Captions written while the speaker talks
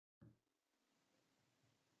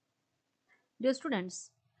Dear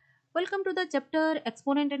students, welcome to the chapter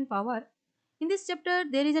Exponent and Power. In this chapter,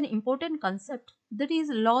 there is an important concept that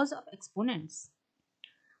is laws of exponents.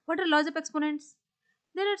 What are laws of exponents?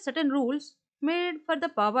 There are certain rules made for the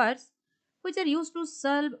powers which are used to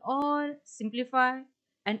solve or simplify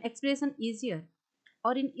an expression easier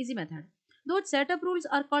or in easy method. Those set of rules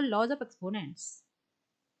are called laws of exponents.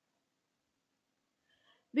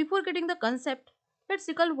 Before getting the concept, let's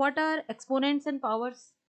recall what are exponents and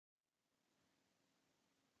powers.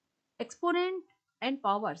 Exponent and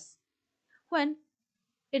powers. When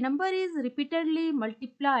a number is repeatedly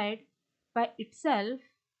multiplied by itself,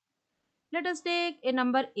 let us take a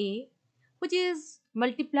number a which is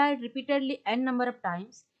multiplied repeatedly n number of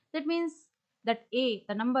times. That means that a,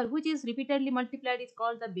 the number which is repeatedly multiplied, is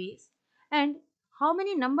called the base, and how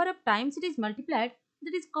many number of times it is multiplied,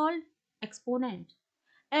 that is called exponent,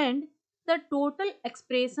 and the total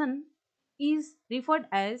expression is referred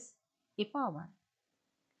as a power.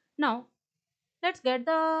 Now let's get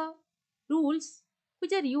the rules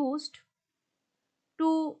which are used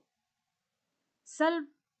to solve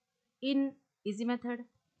in easy method.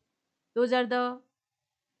 Those are the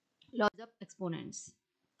laws of exponents.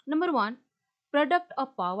 Number one, product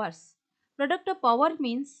of powers. Product of power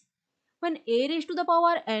means when a raised to the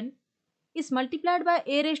power n is multiplied by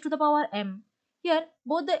a raised to the power m. Here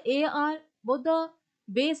both the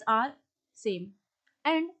base are same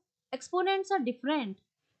and exponents are different.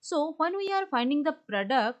 So when we are finding the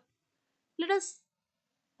product, let us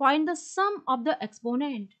find the sum of the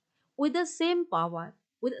exponent with the same power,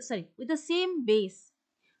 with the same base.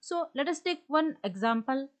 So let us take one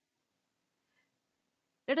example.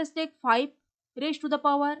 Let us take 5 raised to the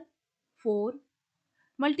power 4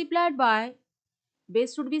 multiplied by,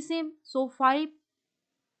 base should be same, so 5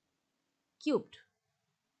 cubed,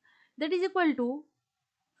 that is equal to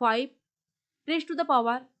 5 raised to the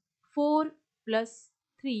power 4 plus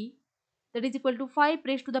 3, that is equal to 5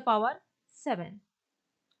 raised to the power 7.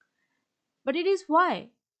 But it is why?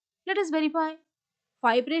 Let us verify.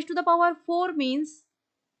 5 raised to the power 4 means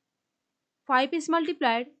 5 is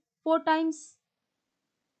multiplied 4 times,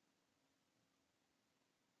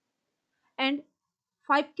 and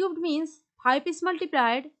 5 cubed means 5 is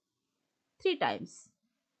multiplied 3 times.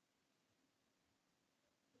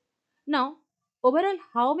 Now, overall,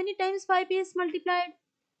 how many times 5 is multiplied?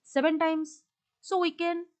 7 times. So, we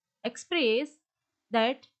can express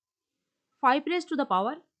that 5 raised to the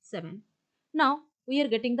power 7. Now, we are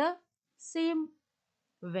getting the same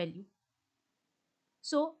value.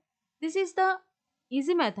 So, this is the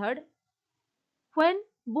easy method. When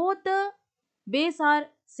both the base are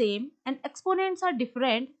same and exponents are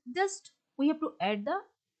different, just we have to add the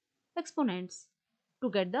exponents to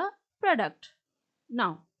get the product.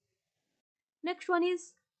 Now, next one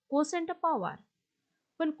is quotient power.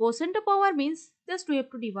 When quotient power means just we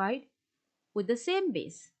have to divide with the same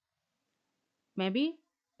base. Maybe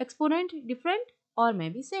exponent different or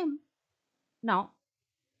maybe same. Now,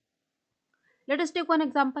 let us take one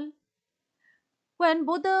example. When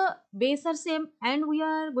both the base are same and we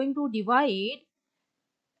are going to divide,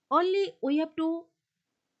 only we have to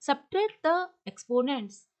subtract the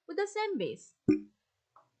exponents with the same base.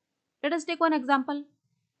 Let us take one example.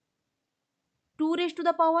 2 raised to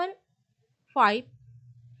the power 5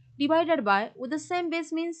 divided by, with the same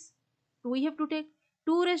base means we have to take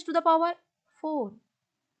 2 raised to the power 4,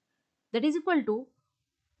 that is equal to,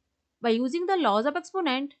 by using the laws of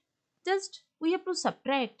exponent, just we have to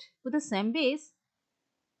subtract with the same base,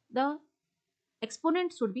 the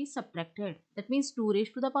exponent should be subtracted. That means 2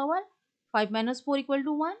 raised to the power 5 minus 4 equal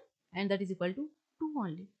to 1, and that is equal to 2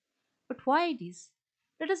 only. But why it is?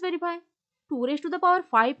 Let us verify. 2 raised to the power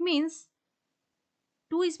 5 means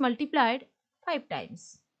 2 is multiplied 5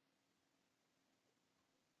 times.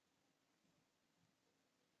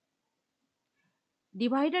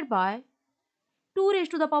 Divided by 2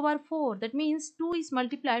 raised to the power 4, that means 2 is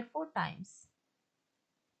multiplied 4 times.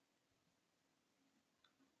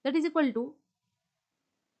 That is equal to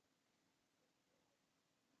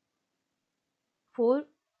 4,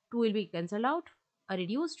 2 will be cancelled out or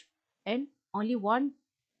reduced, and only 1,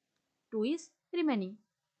 2 is remaining.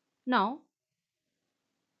 Now,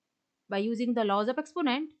 by using the laws of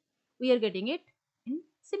exponent, we are getting it in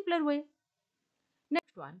simpler way.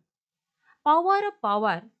 Next one, power of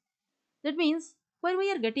power. That means when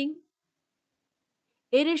we are getting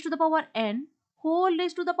a raised to the power n whole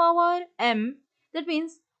raised to the power m, that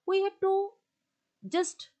means we have to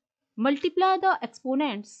just multiply the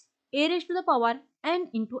exponents a raised to the power n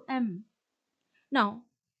into m. Now,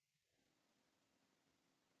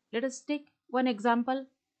 let us take one example.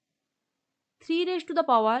 3 raised to the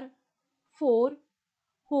power 4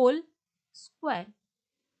 whole square.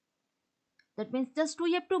 That means just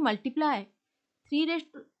we have to multiply 3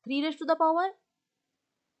 raised to the power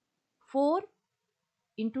 4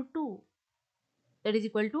 into 2, that is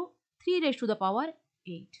equal to 3 raised to the power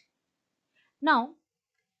 8. Now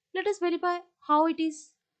let us verify how it is.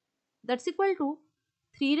 That's equal to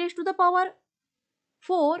 3 raised to the power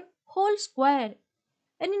 4 whole square.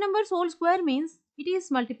 Any number's whole square means it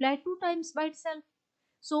is multiplied 2 times by itself.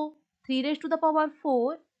 So 3 raised to the power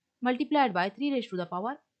 4 multiplied by 3 raised to the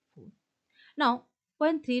power 4. Now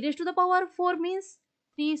when 3 raised to the power 4 means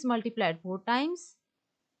 3 is multiplied 4 times.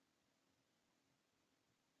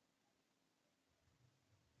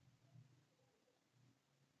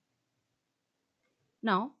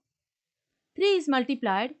 Now 3 is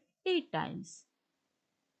multiplied 8 times.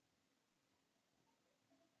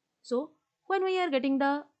 So when we are getting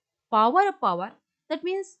the power of power, that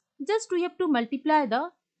means just we have to multiply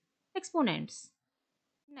the exponents.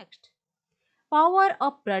 Next, power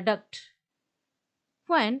of product.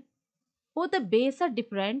 When both the base are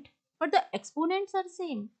different but the exponents are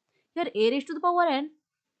same. Here a raised to the power n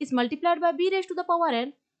is multiplied by b raised to the power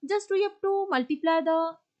n. Just we have to multiply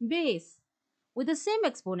the base with the same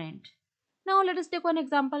exponent. Now let us take one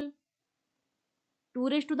example. 2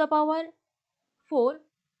 raised to the power 4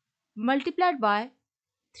 multiplied by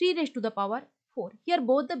 3 raised to the power 4. Here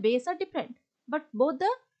both the base are different but both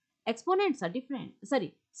the exponents are different.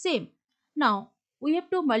 Sorry, same. Now we have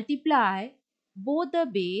to multiply both the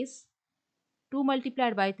base 2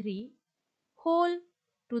 multiplied by 3 whole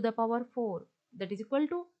to the power 4, that is equal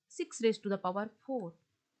to 6 raised to the power 4.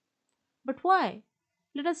 But why?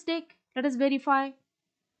 Let us verify.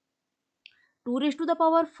 2 raised to the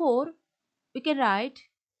power 4 we can write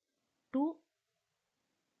 2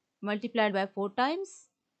 multiplied by 4 times,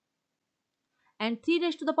 and 3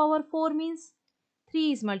 raised to the power 4 means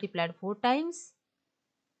 3 is multiplied 4 times,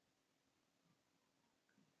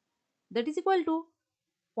 that is equal to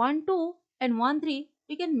 1 2 and 1 3.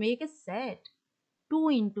 We can make a set. 2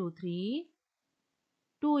 into 3,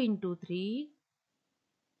 2 into 3,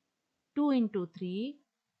 2 into 3,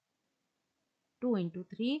 2 into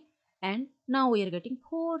 3, and now we are getting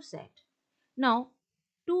 4 set. Now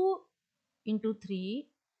 2 into 3,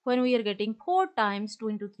 when we are getting 4 times 2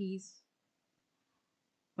 into 3 is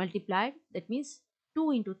multiplied, that means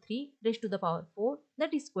 2 into 3 raised to the power 4,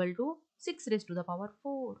 that is equal to 6 raised to the power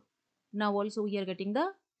 4. Now also we are getting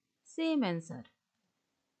the same answer.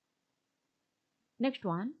 Next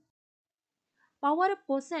one, power of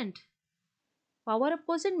quotient. Power of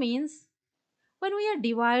quotient means when we are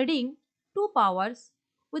dividing two powers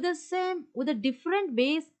with a different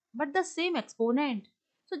base but the same exponent.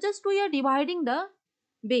 So just we are dividing the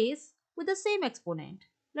base with the same exponent.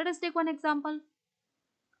 Let us take one example.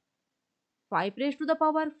 5 raised to the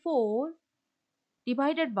power 4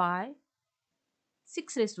 divided by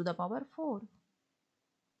 6 raised to the power 4.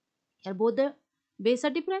 Here both the base are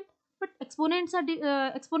different but exponents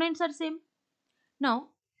are same. Now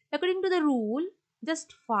according to the rule,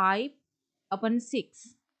 just 5 upon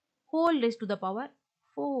 6 whole raised to the power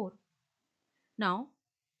 4. Now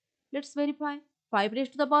let's verify. 5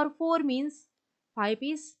 raised to the power 4 means 5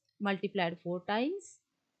 is multiplied 4 times,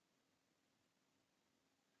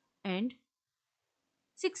 and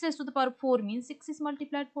 6 raised to the power 4 means 6 is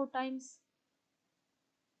multiplied 4 times.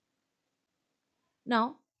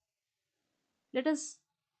 Now let us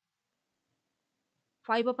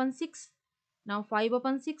 5 upon 6. Now 5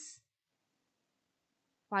 upon 6,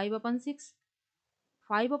 5 upon 6,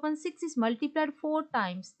 5 upon 6 is multiplied 4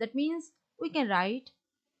 times. That means we can write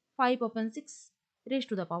 5 upon 6 raised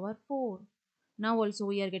to the power 4. Now also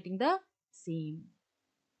we are getting the same.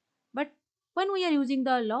 But when we are using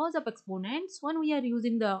the laws of exponents, when we are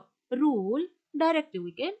using the rule, directly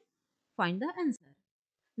we can find the answer.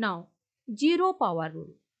 Now, zero power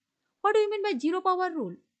rule. What do you mean by zero power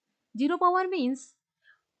rule? Zero power means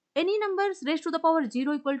any numbers raised to the power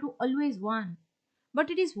 0 equal to always 1. But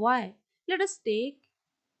it is why? Let us take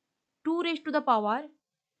 2 raised to the power,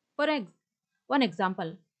 one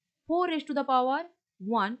example, 4 raised to the power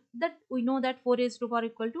 1, that we know that 4 raised to the power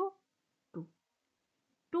equal to 2.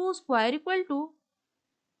 2 square equal to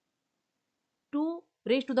 2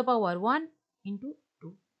 raised to the power 1 into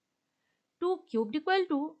 2. 2 cubed equal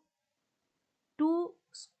to 2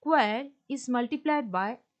 square is multiplied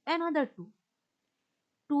by another 2.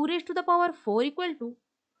 2 raised to the power 4 equal to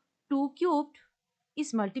 2 cubed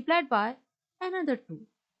is multiplied by another 2.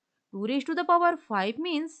 2 raised to the power 5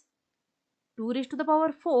 means 2 raised to the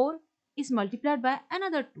power 4 is multiplied by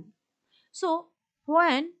another 2. So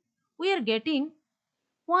when we are getting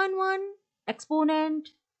one exponent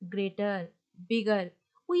greater, bigger,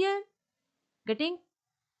 we are getting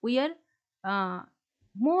we are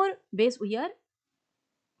more base we are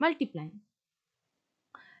multiplying.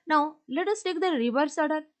 Now let us take the reverse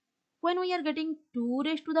order. When we are getting 2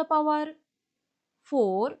 raised to the power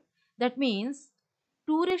 4, that means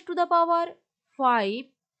 2 raised to the power 5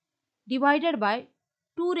 divided by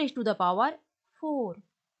 2 raised to the power 4.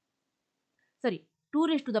 Sorry, 2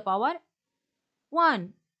 raised to the power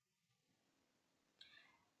 1.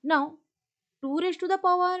 Now 2 raised to the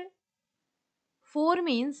power 4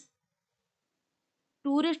 means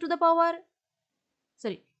 2 raised to the power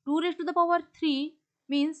 2 raised to the power 3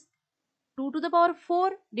 means 2 to the power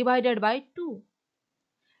 4 divided by 2.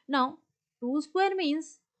 Now 2 square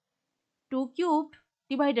means 2 cubed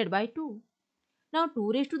divided by 2. Now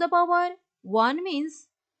 2 raised to the power 1 means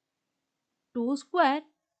 2 square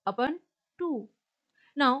upon 2.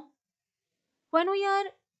 Now when we are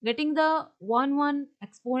getting the 1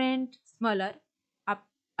 exponent smaller, up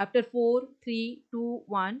after 4, 3, 2,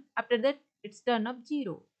 1, after that it's turn up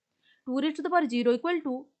 0. 2 raised to the power 0 equal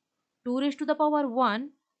to 2 raised to the power 1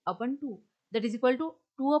 upon 2, that is equal to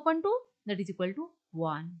 2 upon 2, that is equal to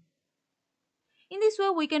 1. In this way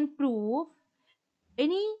we can prove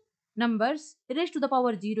any numbers raised to the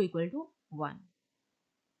power 0 equal to 1.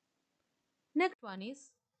 Next one is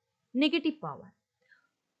negative power.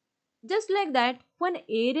 Just like that, when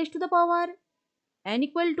a raised to the power n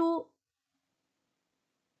equal to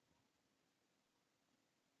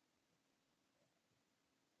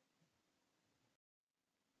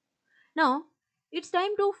now it's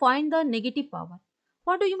time to find the negative power.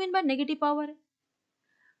 What do you mean by negative power?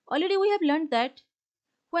 Already we have learned that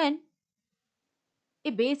when a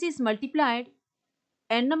base is multiplied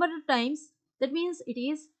n number of times, that means it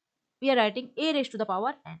is we are writing a raised to the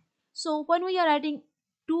power n. So when we are writing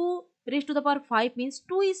 2 raised to the power 5 means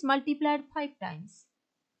 2 is multiplied 5 times.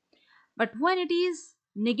 But when it is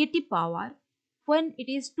negative power, when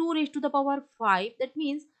it is 2 raised to the power 5, that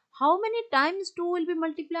means how many times 2 will be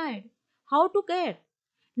multiplied? How to get?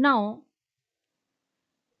 Now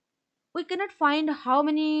we cannot find how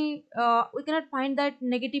many, we cannot find that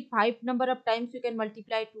negative 5 number of times you can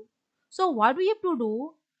multiply 2. So what we have to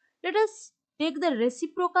do? Let us take the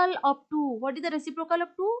reciprocal of 2. What is the reciprocal of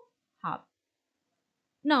 2? Half.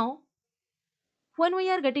 Now when we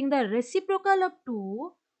are getting the reciprocal of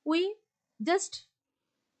 2, we just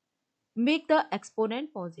make the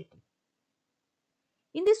exponent positive.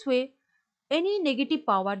 In this way, any negative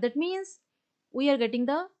power, that means we are getting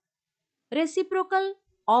the reciprocal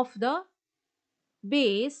of the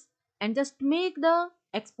base and just make the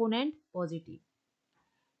exponent positive.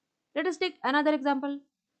 Let us take another example.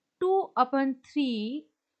 2 upon 3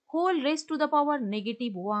 whole raised to the power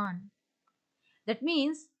negative 1. That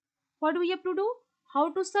means what do we have to do?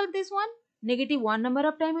 How to solve this one? Negative 1 number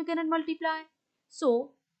of time we cannot multiply.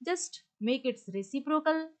 So just make its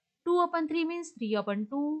reciprocal. 2 upon 3 means 3 upon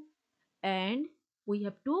 2. And we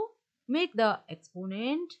have to make the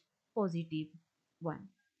exponent positive 1.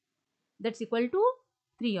 That's equal to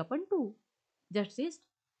 3 upon 2. That is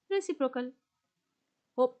reciprocal.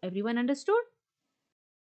 Hope everyone understood.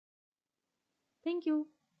 Thank you.